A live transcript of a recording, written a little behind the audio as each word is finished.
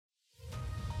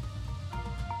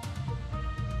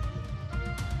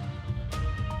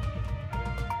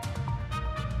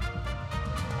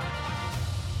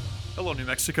Hello, New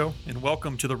Mexico, and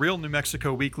welcome to the Real New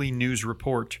Mexico Weekly News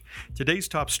Report. Today's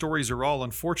top stories are all,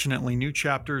 unfortunately, new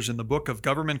chapters in the book of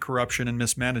government corruption and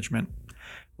mismanagement.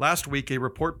 Last week, a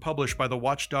report published by the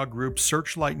watchdog group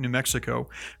Searchlight New Mexico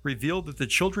revealed that the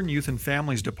Children, Youth, and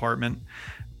Families Department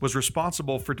was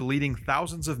responsible for deleting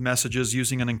thousands of messages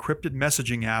using an encrypted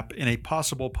messaging app in a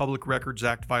possible Public Records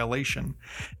Act violation.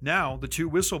 Now, the two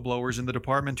whistleblowers in the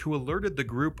department who alerted the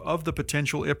group of the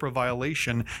potential IPRA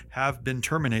violation have been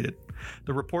terminated.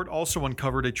 The report also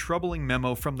uncovered a troubling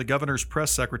memo from the governor's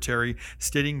press secretary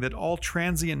stating that all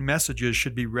transient messages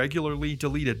should be regularly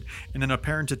deleted in an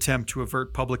apparent attempt to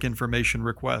avert public information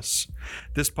requests.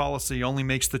 This policy only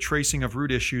makes the tracing of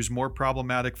root issues more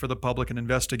problematic for the public and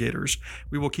investigators.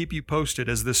 We will keep you posted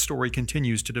as this story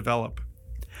continues to develop.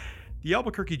 The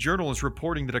Albuquerque Journal is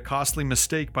reporting that a costly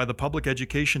mistake by the Public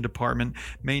Education Department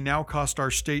may now cost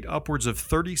our state upwards of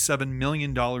 $37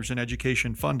 million in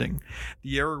education funding.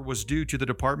 The error was due to the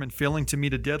department failing to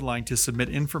meet a deadline to submit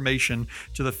information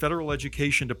to the Federal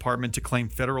Education Department to claim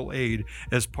federal aid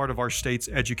as part of our state's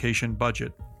education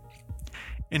budget.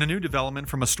 In a new development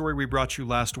from a story we brought you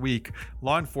last week,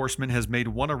 law enforcement has made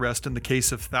one arrest in the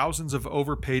case of thousands of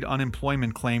overpaid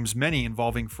unemployment claims, many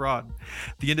involving fraud.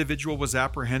 The individual was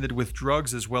apprehended with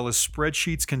drugs as well as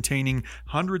spreadsheets containing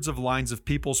hundreds of lines of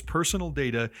people's personal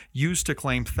data used to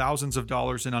claim thousands of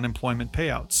dollars in unemployment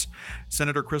payouts.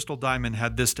 Senator Crystal Diamond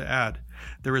had this to add: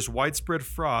 "There is widespread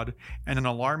fraud and an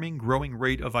alarming growing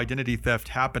rate of identity theft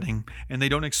happening, and they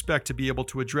don't expect to be able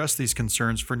to address these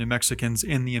concerns for New Mexicans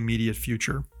in the immediate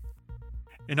future."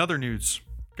 In other news,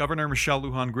 Governor Michelle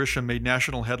Lujan Grisham made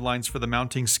national headlines for the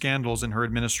mounting scandals in her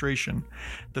administration.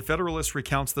 The Federalist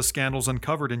recounts the scandals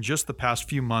uncovered in just the past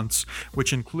few months,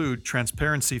 which include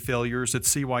transparency failures at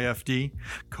CYFD,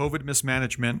 COVID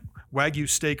mismanagement, Wagyu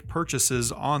steak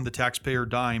purchases on the taxpayer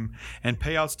dime, and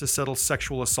payouts to settle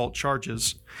sexual assault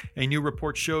charges. A new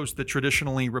report shows that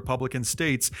traditionally Republican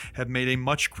states have made a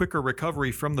much quicker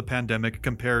recovery from the pandemic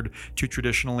compared to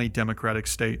traditionally Democratic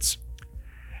states.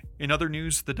 In other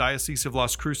news, the Diocese of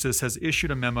Las Cruces has issued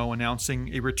a memo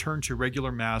announcing a return to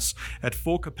regular Mass at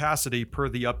full capacity per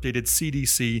the updated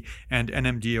CDC and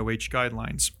NMDOH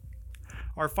guidelines.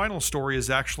 Our final story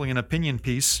is actually an opinion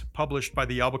piece published by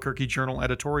the Albuquerque Journal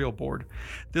editorial board.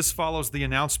 This follows the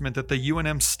announcement that the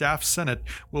UNM Staff Senate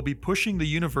will be pushing the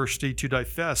university to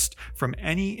divest from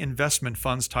any investment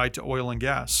funds tied to oil and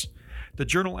gas. The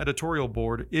Journal editorial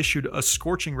board issued a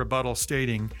scorching rebuttal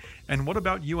stating, "And what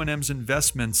about UNM's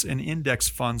investments in index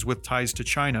funds with ties to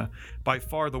China, by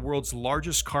far the world's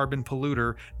largest carbon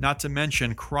polluter, not to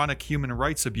mention chronic human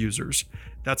rights abusers?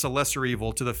 That's a lesser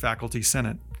evil to the Faculty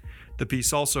Senate." The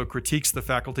piece also critiques the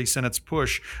Faculty Senate's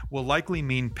push will likely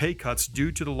mean pay cuts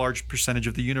due to the large percentage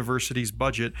of the university's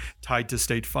budget tied to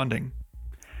state funding.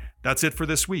 That's it for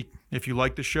this week. If you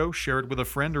like the show, share it with a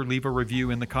friend or leave a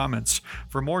review in the comments.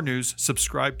 For more news,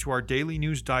 subscribe to our daily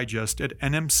news digest at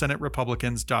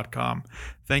nmsenaterepublicans.com.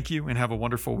 Thank you and have a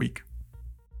wonderful week.